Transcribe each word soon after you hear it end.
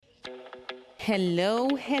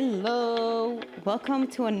Hello. Welcome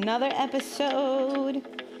to another episode.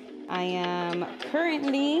 I am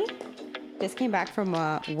currently just came back from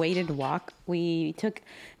a weighted walk. We took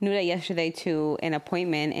Nuda yesterday to an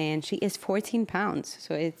appointment, and she is 14 pounds.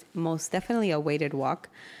 So it's most definitely a weighted walk.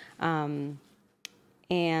 And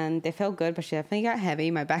it felt good, but she definitely got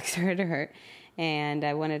heavy. My back started to hurt. And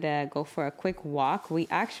I wanted to go for a quick walk. We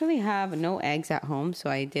actually have no eggs at home,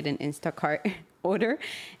 so I did an Instacart order.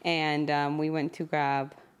 And we went to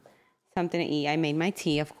grab something to eat. I made my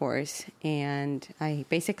tea, of course. And I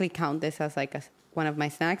basically count this as like one of my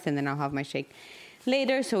snacks, and then I'll have my shake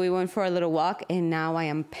later. So we went for a little walk, and now I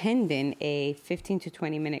am pending a 15 to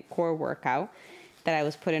 20 minute core workout that I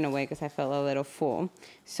was putting away because I felt a little full.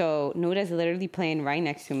 So Nuda's literally playing right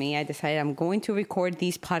next to me. I decided I'm going to record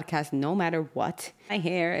these podcasts no matter what. My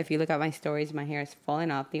hair, if you look at my stories, my hair is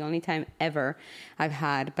falling off. The only time ever I've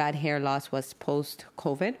had bad hair loss was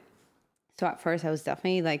post-COVID. So at first I was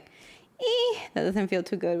definitely like, that doesn't feel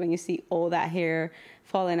too good when you see all that hair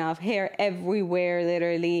falling off, hair everywhere,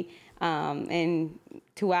 literally. And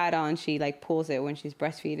to add on, she like pulls it when she's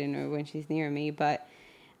breastfeeding or when she's near me. But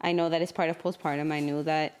I know that it's part of postpartum. I knew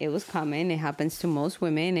that it was coming. It happens to most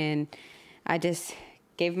women. And I just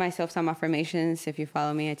gave myself some affirmations. If you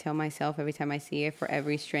follow me, I tell myself every time I see it, for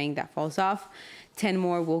every string that falls off, 10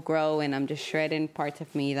 more will grow. And I'm just shredding parts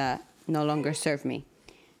of me that no longer serve me.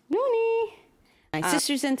 Noonie. My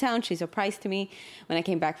sister's in town. She surprised me when I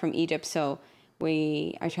came back from Egypt. So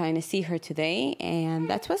we are trying to see her today. And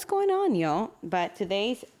that's what's going on, y'all. But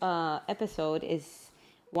today's episode is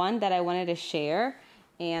one that I wanted to share.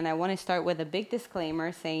 And I want to start with a big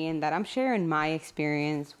disclaimer saying that I'm sharing my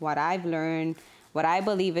experience, what I've learned, what I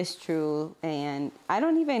believe is true. And I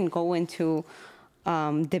don't even go into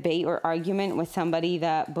debate or argument with somebody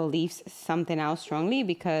that believes something else strongly,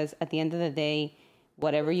 because at the end of the day,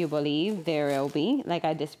 whatever you believe, there will be. Like,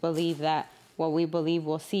 I just believe that what we believe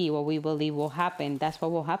we'll see, what we believe will happen, that's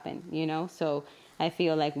what will happen, you know? So I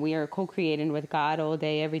feel like we are co-creating with God all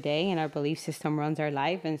day, every day, and our belief system runs our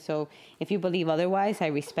life. And so if you believe otherwise, I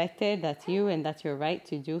respect it. That's you, and that's your right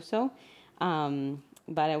to do so.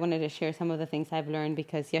 But I wanted to share some of the things I've learned,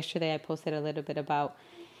 because yesterday I posted a little bit about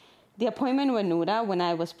the appointment with Nuda when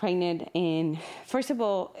I was pregnant. And first of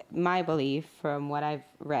all, my belief from what I've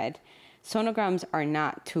read, sonograms are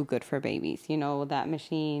not too good for babies. You know, that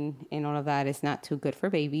machine and all of that is not too good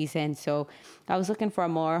for babies. And so I was looking for a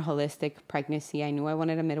more holistic pregnancy. I knew I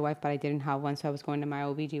wanted a midwife, but I didn't have one. So I was going to my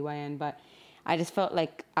OBGYN. But I just felt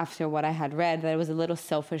like after what I had read that it was a little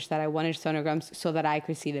selfish that I wanted sonograms so that I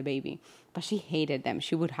could see the baby. But she hated them.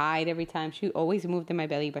 She would hide every time. She always moved in my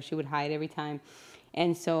belly, but she would hide every time.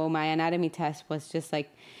 And so my anatomy test was just like,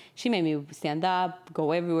 she made me stand up,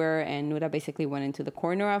 go everywhere, and Nuda basically went into the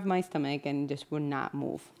corner of my stomach and just would not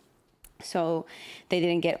move. So they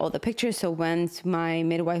didn't get all the pictures. So once my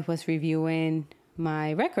midwife was reviewing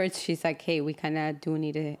my records, she's like, hey, we kind of do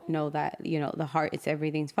need to know that, you know, the heart,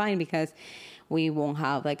 everything's fine, because we won't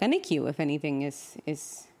have like a NICU if anything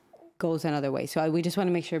goes another way. So we just want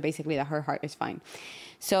to make sure basically that her heart is fine.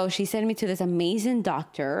 So she sent me to this amazing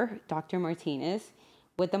doctor, Dr. Martinez,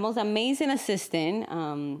 with the most amazing assistant,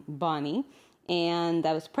 Bonnie. And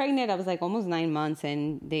I was pregnant. I was like almost 9 months,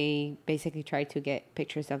 and they basically tried to get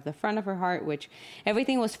pictures of the front of her heart, which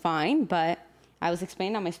everything was fine. But I was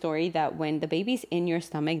explaining on my story that when the baby's in your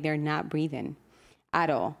stomach, they're not breathing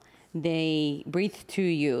at all. They breathe to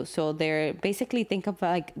you. So they're basically, think of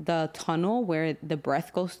like the tunnel where the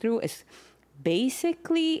breath goes through is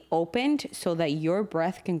basically opened so that your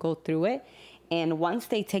breath can go through it. And once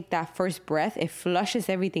they take that first breath, it flushes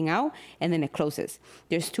everything out, and then it closes.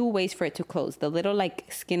 There's two ways for it to close. The little like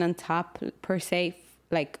skin on top per se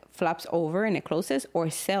like flaps over and it closes, or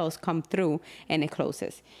cells come through and it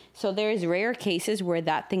closes. So there's rare cases where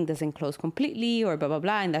that thing doesn't close completely or blah, blah,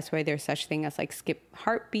 blah. And that's why there's such thing as like skip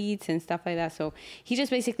heartbeats and stuff like that. So he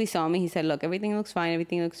just basically saw me. He said, look, everything looks fine.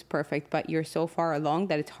 Everything looks perfect, but you're so far along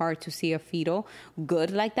that it's hard to see a fetal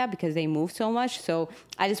good like that because they move so much. So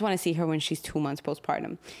I just want to see her when she's 2 months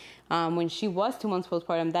postpartum. When she was 2 months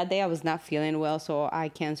postpartum, that day I was not feeling well, so I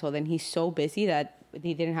canceled. And he's so busy that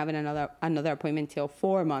he didn't have another appointment till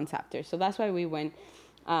 4 months after. So that's why we went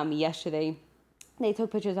yesterday. They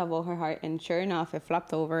took pictures of all her heart, and sure enough, it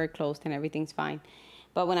flopped over, it closed, and everything's fine.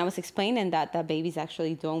 But when I was explaining that babies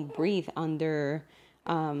actually don't breathe under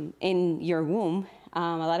in your womb, a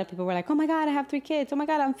lot of people were like, oh my God, I have 3 kids. Oh my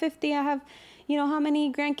God, I'm 50. I have, how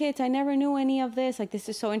many grandkids? I never knew any of this. Like, this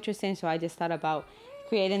is so interesting. So I just thought about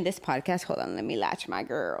creating this podcast. Hold on, let me latch my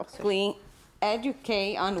girl. So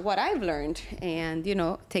educate on what I've learned, and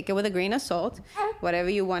take it with a grain of salt. Whatever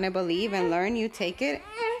you want to believe and learn, you take it.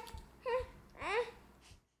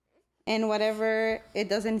 And whatever it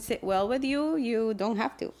doesn't sit well with you, you don't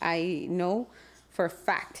have to. I know for a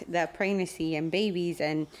fact that pregnancy and babies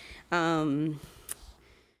and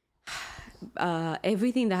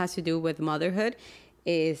everything that has to do with motherhood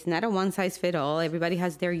is not a one size fit all. Everybody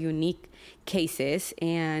has their unique cases,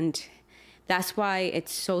 and that's why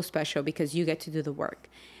it's so special, because you get to do the work.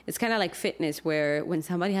 It's kind of like fitness, where when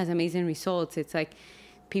somebody has amazing results, it's like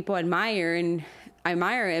people admire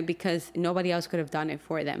it because nobody else could have done it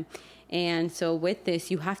for them. And so with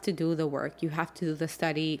this, you have to do the work. You have to do the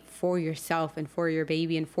study for yourself and for your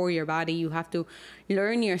baby and for your body. You have to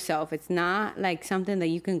learn yourself. It's not like something that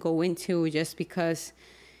you can go into just because,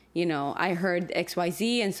 I heard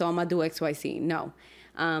XYZ and so I'm going to do XYZ. No.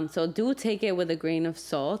 So do take it with a grain of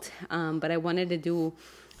salt. But I wanted to do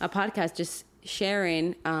a podcast just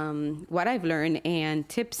sharing what I've learned and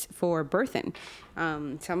tips for birthing.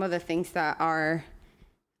 Some of the things that are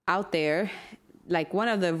out there. Like one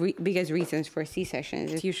of the biggest reasons for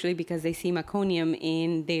C-sections is usually because they see meconium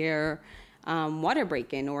in their water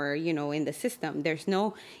break-in or, in the system.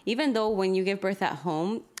 Even though when you give birth at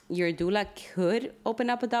home, your doula could open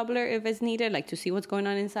up a Doppler if it's needed, like to see what's going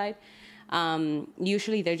on inside.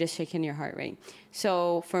 Usually they're just checking your heart rate.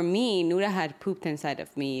 So for me, Nura had pooped inside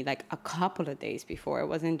of me like a couple of days before. It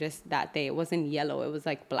wasn't just that day. It wasn't yellow. It was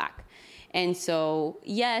like black. And so,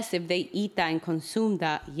 yes, if they eat that and consume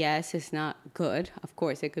that, yes, it's not good. Of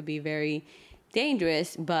course, it could be very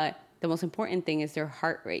dangerous, but the most important thing is their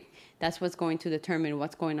heart rate. That's what's going to determine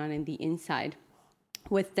what's going on in the inside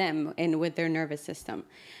with them and with their nervous system.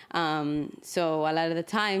 So a lot of the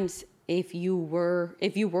times, if you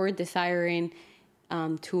were desiring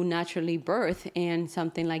to naturally birth and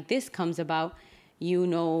something like this comes about, you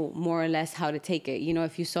know more or less how to take it.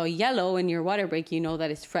 If you saw yellow in your water break, you know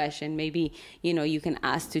that it's fresh, and maybe, you can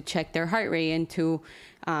ask to check their heart rate and to,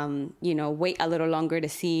 wait a little longer to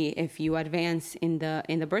see if you advance in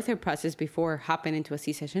the birthing process before hopping into a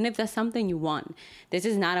C-section, if that's something you want. This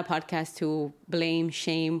is not a podcast to blame,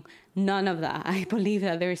 shame, none of that. I believe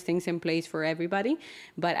that there's things in place for everybody,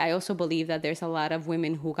 but I also believe that there's a lot of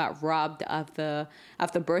women who got robbed of the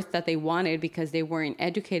birth that they wanted because they weren't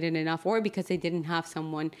educated enough or because they didn't have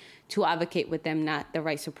someone to advocate with them, not the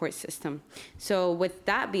right support system. So with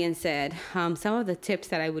that being said, some of the tips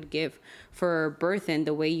that I would give for birthing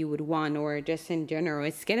the way you would want, or just in general,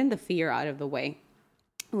 is getting the fear out of the way.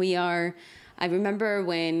 I remember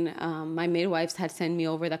when my midwives had sent me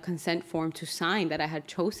over the consent form to sign that I had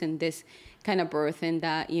chosen this kind of birth, and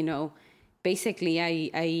that, basically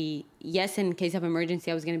I yes, in case of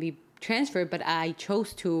emergency, I was going to be transferred, but I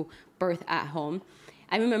chose to birth at home.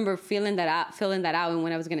 I remember filling that out, and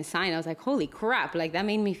when I was going to sign, I was like, holy crap, like that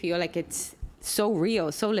made me feel like it's so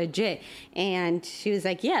real, so legit. And she was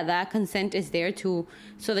like, yeah, that consent is there so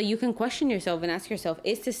that you can question yourself and ask yourself,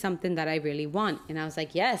 is this something that I really want? And I was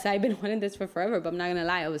like, yes, I've been wanting this for forever, but I'm not gonna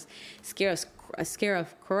lie, I was scared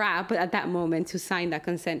of crap at that moment to sign that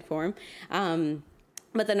consent form.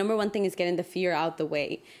 But the number one thing is getting the fear out the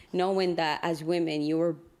way, knowing that as women, you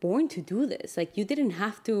were born to do this. Like, you didn't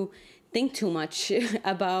have to think too much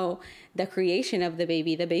about the creation of the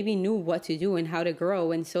baby. The baby knew what to do and how to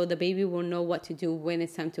grow, and so the baby will know what to do when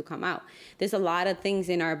it's time to come out. There's a lot of things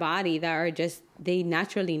in our body that are just, they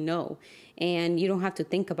naturally know, and you don't have to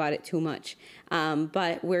think about it too much.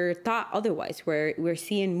 But we're taught otherwise. We're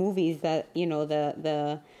seeing movies that,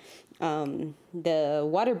 the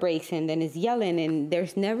water breaks and then is yelling, and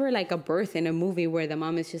there's never like a birth in a movie where the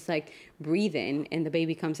mom is just like breathing and the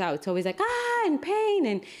baby comes out. It's always like, and pain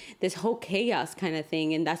and this whole chaos kind of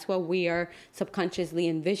thing. And that's what we are subconsciously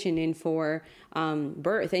envisioning for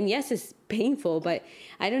birth. And yes, it's painful, but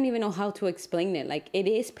I don't even know how to explain it. Like, it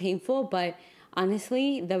is painful, but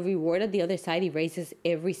honestly, the reward at the other side erases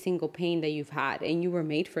every single pain that you've had, and you were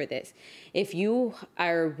made for this. If you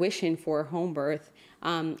are wishing for home birth,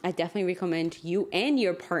 I definitely recommend you and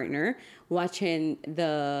your partner watching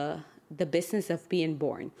the Business of Being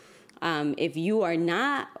Born. If you are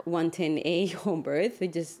not wanting a home birth,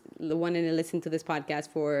 just wanting to listen to this podcast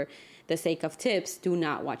for the sake of tips, do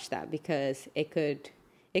not watch that, because it could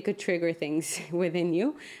trigger things within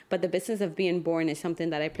you. But the Business of Being Born is something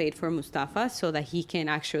that I played for Mustafa so that he can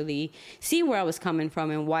actually see where I was coming from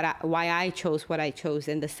and why I chose what I chose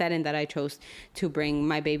and the setting that I chose to bring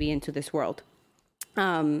my baby into this world.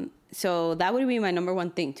 So that would be my number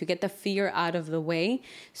one thing, to get the fear out of the way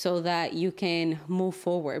so that you can move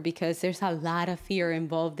forward, because there's a lot of fear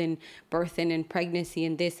involved in birthing and pregnancy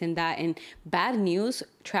and this and that. And bad news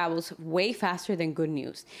travels way faster than good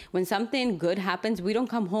news. When something good happens, we don't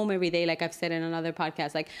come home every day, like I've said in another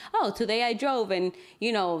podcast, like, oh, today I drove and,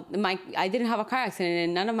 I didn't have a car accident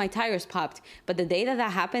and none of my tires popped. But the day that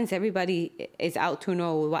happens, everybody is out to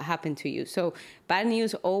know what happened to you. So bad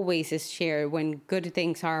news always is shared when good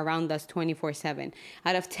things are around us 24/7.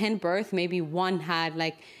 Out of 10 births, maybe one had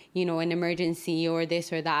an emergency or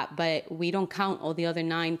this or that, but we don't count all the other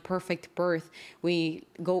 9 perfect births. We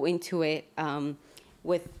go into it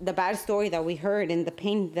with the bad story that we heard and the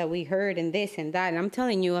pain that we heard and this and that. And I'm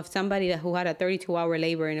telling you of somebody who had a 32-hour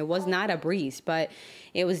labor, and it was not a breeze, but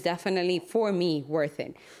it was definitely, for me, worth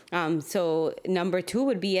it. So number 2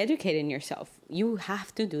 would be educating yourself. You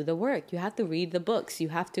have to do the work. You have to read the books. You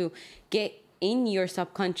have to get in your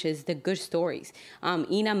subconscious the good stories.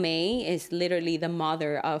 Ina May is literally the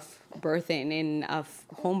mother of birthing and of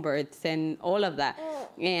home births and all of that.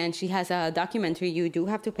 And she has a documentary. You do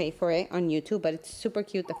have to pay for it on YouTube, but it's super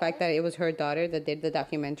cute, the fact that it was her daughter that did the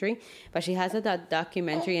documentary. But she has a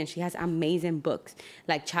documentary, and she has amazing books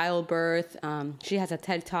like childbirth. She has a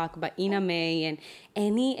TED Talk by Ina May, and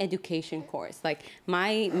any education course. Like,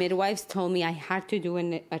 my midwives told me I had to do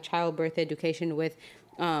a childbirth education with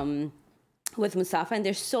Mustafa, and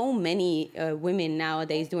there's so many women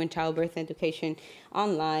nowadays doing childbirth education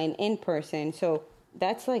online, in person. So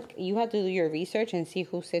that's like, you have to do your research and see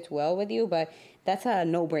who sits well with you, but that's a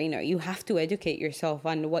no-brainer. You have to educate yourself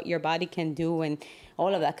on what your body can do and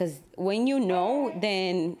all of that, because when you know,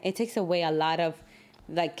 then it takes away a lot of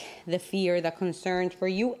the fear, the concerns for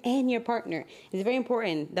you and your partner. It's very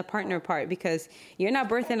important, the partner part, because you're not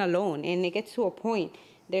birthing alone, and it gets to a point.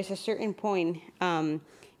 There's a certain point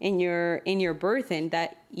in your birthing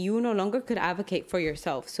that you no longer could advocate for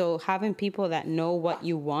yourself. So having people that know what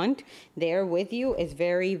you want there with you is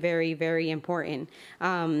very, very, very important.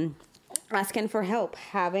 Asking for help,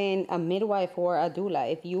 having a midwife or a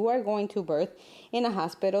doula. If you are going to birth in a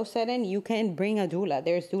hospital setting, you can bring a doula.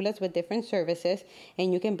 There's doulas with different services,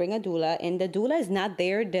 and you can bring a doula. And the doula is not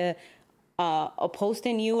there to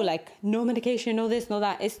opposing you, like, no medication, no this, no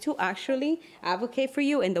that. Is to actually advocate for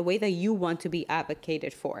you in the way that you want to be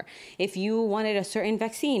advocated for. If you wanted a certain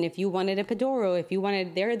vaccine, if you wanted a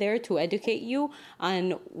epidural, they're there to educate you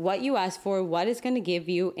on what you asked for, what it's going to give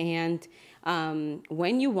you, and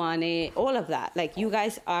when you want it, all of that. Like, you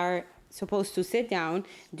guys are supposed to sit down,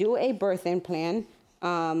 do a birthing plan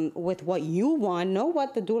with what you want, know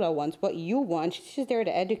what the doula wants, what you want. She's there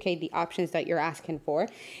to educate the options that you're asking for,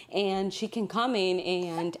 and she can come in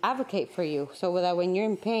and advocate for you, so that when you're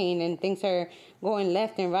in pain and things are going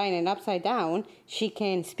left and right and upside down, she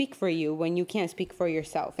can speak for you when you can't speak for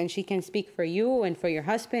yourself, and she can speak for you and for your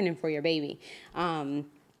husband and for your baby.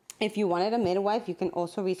 If you wanted a midwife, you can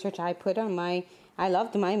also research. I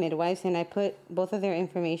loved my midwives, and I put both of their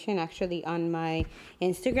information actually on my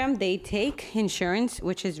Instagram. They take insurance,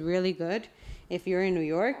 which is really good. If you're in New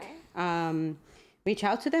York, reach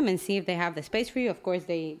out to them and see if they have the space for you. Of course,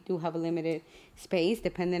 they do have a limited space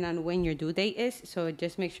depending on when your due date is. So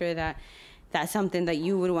just make sure that that's something that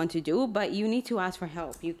you would want to do, but you need to ask for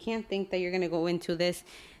help. You can't think that you're going to go into this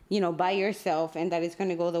by yourself and that it's going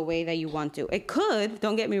to go the way that you want to. It could,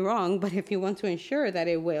 don't get me wrong, but if you want to ensure that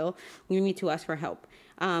it will, you need to ask for help.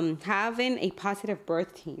 Having a positive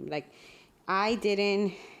birth team. Like, I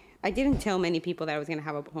didn't tell many people that I was going to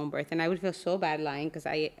have a home birth, and I would feel so bad lying, because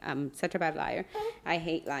I am such a bad liar. I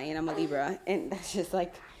hate lying. I'm a Libra, and that's just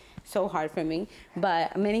so hard for me.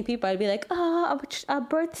 But many people, I'd be like, a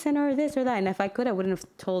birth center, this or that. And if I could, I wouldn't have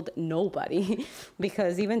told nobody,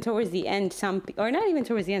 because even towards the end, some people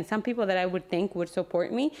that I would think would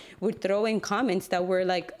support me would throw in comments that were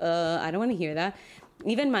like, I don't want to hear that.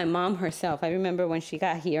 Even my mom herself, I remember when she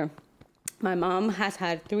got here, my mom has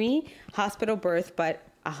had 3 hospital births, but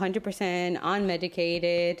 100%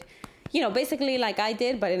 unmedicated, basically like I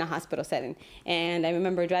did, but in a hospital setting. And I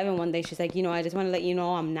remember driving one day, she's like, I just want to let you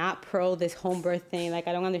know I'm not pro this home birth thing. Like,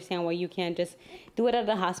 I don't understand why you can't just do it at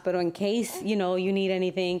the hospital in case, you need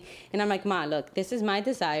anything. And I'm like, Ma, look, this is my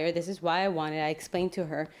desire. This is why I want it. I explained to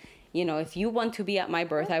her, if you want to be at my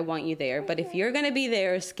birth, I want you there. But if you're going to be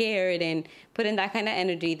there scared and put in that kind of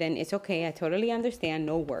energy, then it's okay. I totally understand.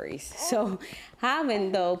 No worries. So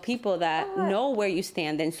having, though, people that know where you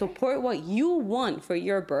stand and support what you want for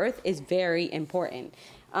your birth is very important.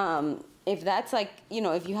 If that's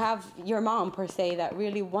if you have your mom, per se, that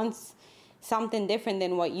really wants something different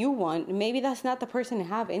than what you want, maybe that's not the person to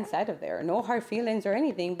have inside of there. No hard feelings or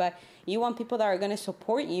anything, but you want people that are going to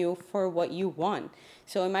support you for what you want.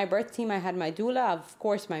 So in my birth team, I had my doula, of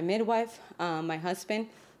course, my midwife, my husband,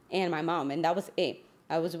 and my mom, and that was it.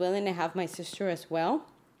 I was willing to have my sister as well,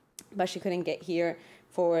 but she couldn't get here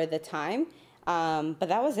for the time. But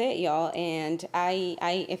that was it, y'all. And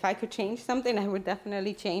I if I could change something, I would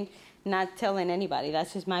definitely change not telling anybody.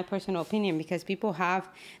 That's just my personal opinion, because people have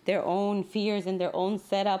their own fears and their own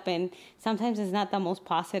setup, and sometimes it's not the most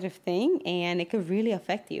positive thing, and it could really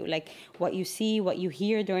affect you. Like what you see, what you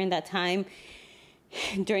hear during that time,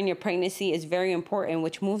 during your pregnancy is very important,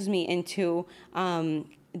 which moves me into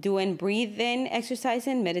doing breathing exercise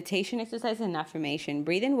and meditation exercise and affirmation.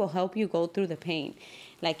 Breathing will help you go through the pain.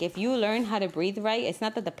 Like if you learn how to breathe right, it's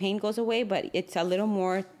not that the pain goes away, but it's a little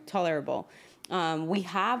more tolerable. We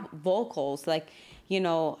have vocals, like, you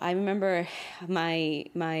know, I remember my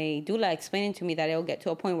doula explaining to me that it'll get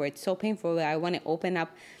to a point where it's so painful that I want to open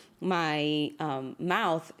up my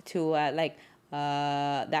mouth to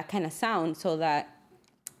that kind of sound, so that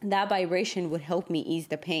vibration would help me ease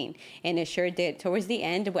the pain. And it sure did. Towards the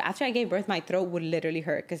end, after I gave birth, my throat would literally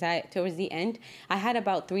hurt, because towards the end, I had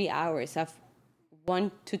about 3 hours of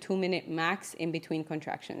 1 to 2 minute max in between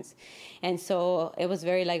contractions. And so it was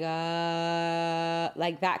very like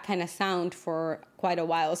that kind of sound for quite a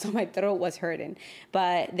while. So my throat was hurting.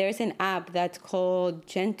 But there's an app that's called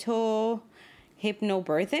Gentle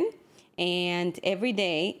Hypnobirthing. And every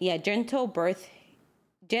day, Gentle Birth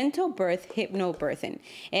Hypnobirthing.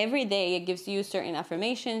 Every day it gives you certain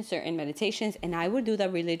affirmations, certain meditations, and I would do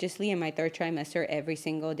that religiously in my third trimester every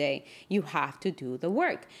single day. You have to do the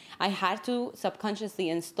work. I had to subconsciously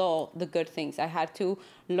install the good things. I had to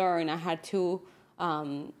learn. I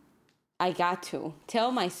got to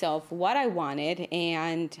tell myself what I wanted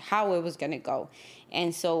and how it was going to go.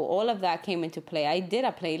 And so all of that came into play. I did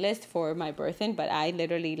a playlist for my birthing, but I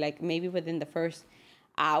literally, like, maybe within the first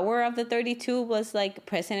hour of the 32 was like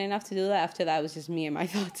present enough to do that. After that, it was just me and my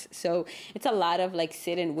thoughts. So it's a lot of like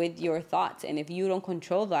sitting with your thoughts. And if you don't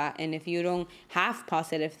control that, and if you don't have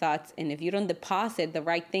positive thoughts, and if you don't deposit the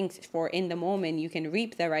right things for in the moment, you can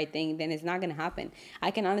reap the right thing, then it's not going to happen.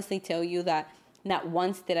 I can honestly tell you that not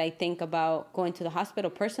once did I think about going to the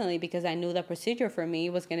hospital personally, because I knew the procedure for me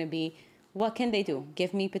was going to be, what can they do?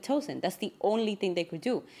 Give me Pitocin. That's the only thing they could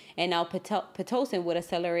do. And now Pitocin would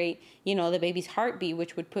accelerate, the baby's heartbeat,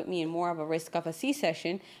 which would put me in more of a risk of a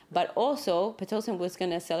C-section. But also, Pitocin was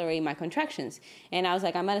going to accelerate my contractions. And I was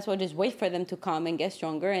like, I might as well just wait for them to come and get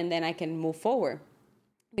stronger, and then I can move forward,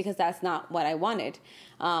 because that's not what I wanted.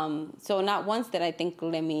 So not once did I think,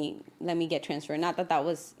 let me get transferred. Not that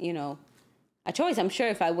was, a choice. I'm sure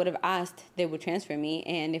if I would have asked, they would transfer me.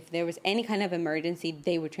 And if there was any kind of emergency,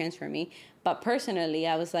 they would transfer me. But personally,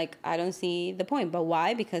 I was like, I don't see the point. But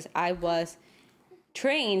why? Because I was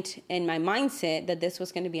trained in my mindset that this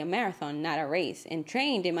was going to be a marathon, not a race. And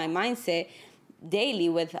trained in my mindset daily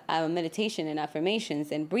with meditation and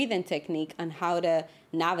affirmations and breathing technique on how to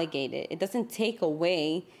navigate it. It doesn't take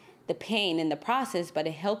away the pain in the process, but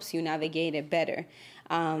it helps you navigate it better.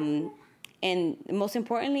 And most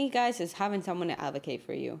importantly, guys, is having someone to advocate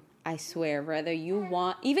for you. I swear, whether you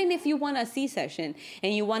want, even if you want a C-section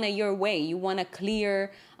and you want it your way, you want a clear,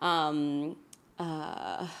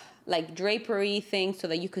 like drapery thing so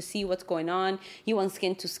that you could see what's going on. You want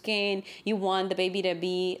skin to skin. You want the baby to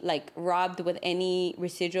be like rubbed with any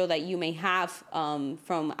residual that you may have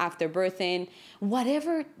from after birthing.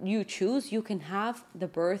 Whatever you choose, you can have the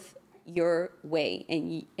birth your way,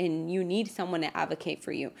 and you need someone to advocate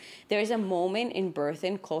for you. There's a moment in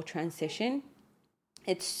birthing called transition.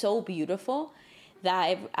 It's so beautiful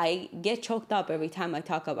that I get choked up every time I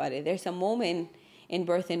talk about it. There's a moment in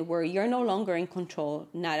birthing where you're no longer in control,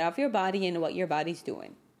 not of your body and what your body's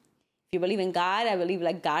doing. If you believe in God, I believe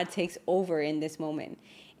like God takes over in this moment.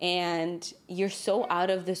 And you're so out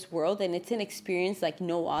of this world, and it's an experience like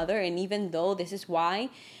no other. And even though this is why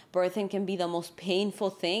birthing can be the most painful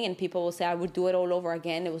thing, and people will say, I would do it all over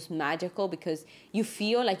again. It was magical, because you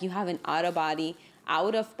feel like you have an out of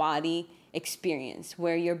body experience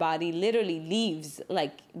where your body literally leaves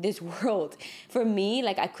like this world. For me,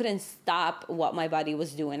 like I couldn't stop what my body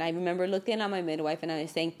was doing. I remember looking at my midwife and I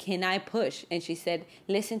was saying, can I push? And she said,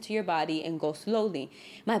 listen to your body and go slowly.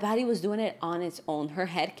 My body was doing it on its own. Her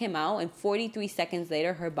head came out, and 43 seconds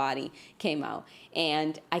later, her body came out.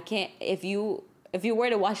 And if you were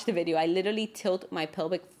to watch the video, I literally tilt my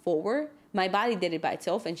pelvic forward. My body did it by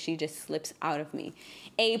itself, and she just slips out of me.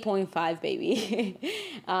 8.5, baby.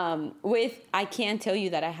 I can't tell you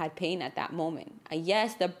that I had pain at that moment.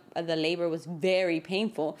 Yes, the labor was very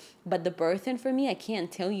painful, but the birthing for me, I can't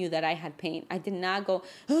tell you that I had pain. I did not go,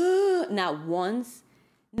 not once.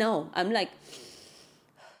 No, I'm like,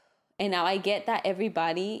 and now I get that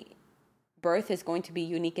everybody birth is going to be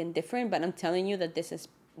unique and different, but I'm telling you that this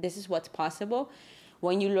is what's possible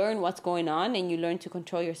when you learn what's going on and you learn to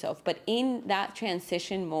control yourself. But in that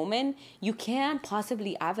transition moment, you can't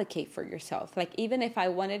possibly advocate for yourself. Like, even if I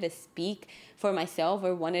wanted to speak for myself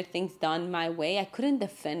or wanted things done my way, I couldn't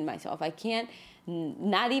defend myself. I can't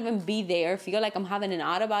not even be there, feel like I'm having an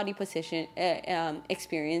out-of-body position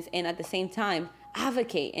experience, and at the same time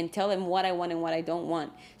advocate and tell them what I want and what I don't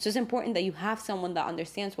want. So it's important that you have someone that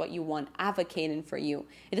understands what you want, advocating for you.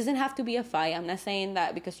 It doesn't have to be a fight. I'm not saying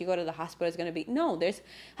that because you go to the hospital it's going to be. No, there's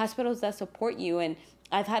hospitals that support you, and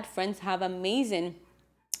I've had friends have amazing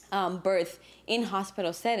birth in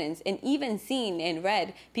hospital settings, and even seen and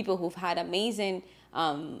read people who've had amazing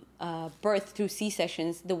birth through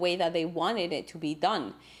C-sections the way that they wanted it to be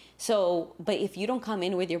done. So, but if you don't come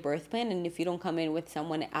in with your birth plan, and if you don't come in with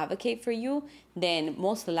someone to advocate for you, then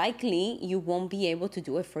most likely you won't be able to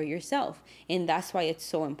do it for yourself. And that's why it's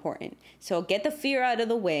so important. So get the fear out of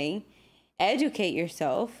the way, educate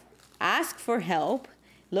yourself, ask for help,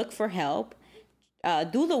 look for help,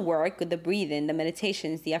 do the work with the breathing, the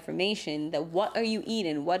meditations, the affirmation, the what are you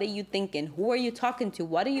eating, what are you thinking, who are you talking to,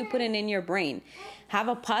 what are you putting in your brain. Have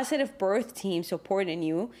a positive birth team supporting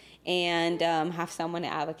you, and have someone to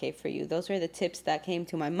advocate for you. Those are the tips that came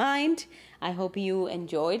to my mind. I hope you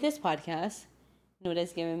enjoyed this podcast.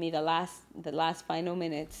 Nuda's giving me the last final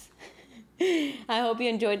minutes. I hope you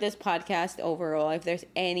enjoyed this podcast overall. If there's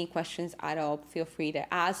any questions at all, feel free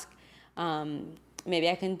to ask. Maybe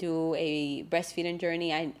I can do a breastfeeding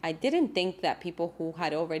journey. I didn't think that people who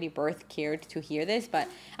had already birthed cared to hear this, but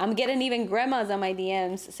I'm getting even grandmas on my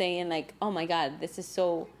DMs saying like, oh my God, this is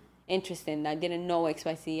so interesting. I didn't know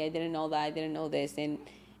XYZ. I didn't know that. I didn't know this. And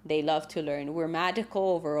they love to learn. We're magical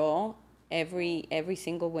overall. Every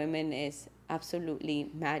single woman is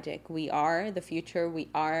absolutely magic. We are the future. We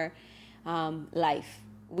are life.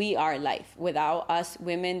 We are life. Without us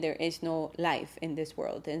women, there is no life in this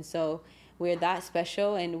world. And so we're that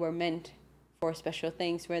special, and we're meant for special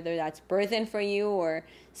things, whether that's birthing for you or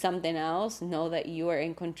something else. Know that you are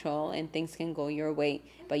in control and things can go your way,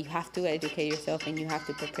 but you have to educate yourself and you have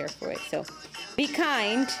to prepare for it. So be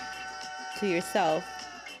kind to yourself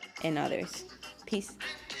and others. Peace.